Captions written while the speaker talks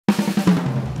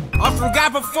After a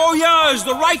gap of 4 years,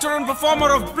 the writer and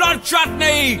performer of Blood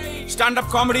Chutney, stand-up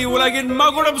comedy Ulagin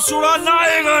Magulam Sura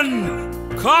Nayagan,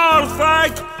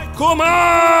 Karthik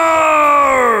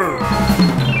Kumar!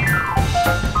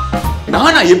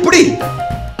 Nana, eppadi?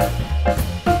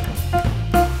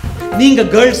 Neenga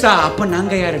girls appa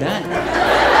nanga yaruda?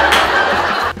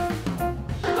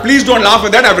 Please don't laugh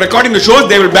at that. I'm recording the shows.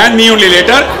 They will ban me only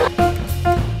later.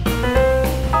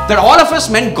 That all of us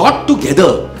men got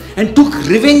together and took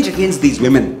revenge against these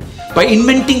women by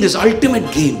inventing this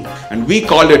ultimate game. And we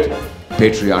called it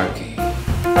patriarchy.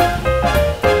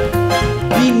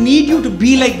 We need you to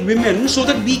be like women so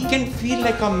that we can feel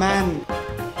like a man.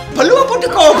 Palluva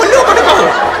pottuko.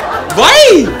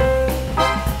 Why?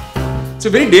 It's a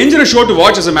very dangerous show to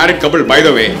watch as a married couple, by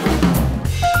the way.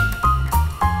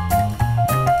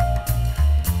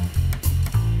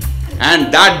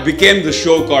 And that became the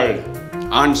show called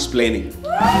Aansplaining.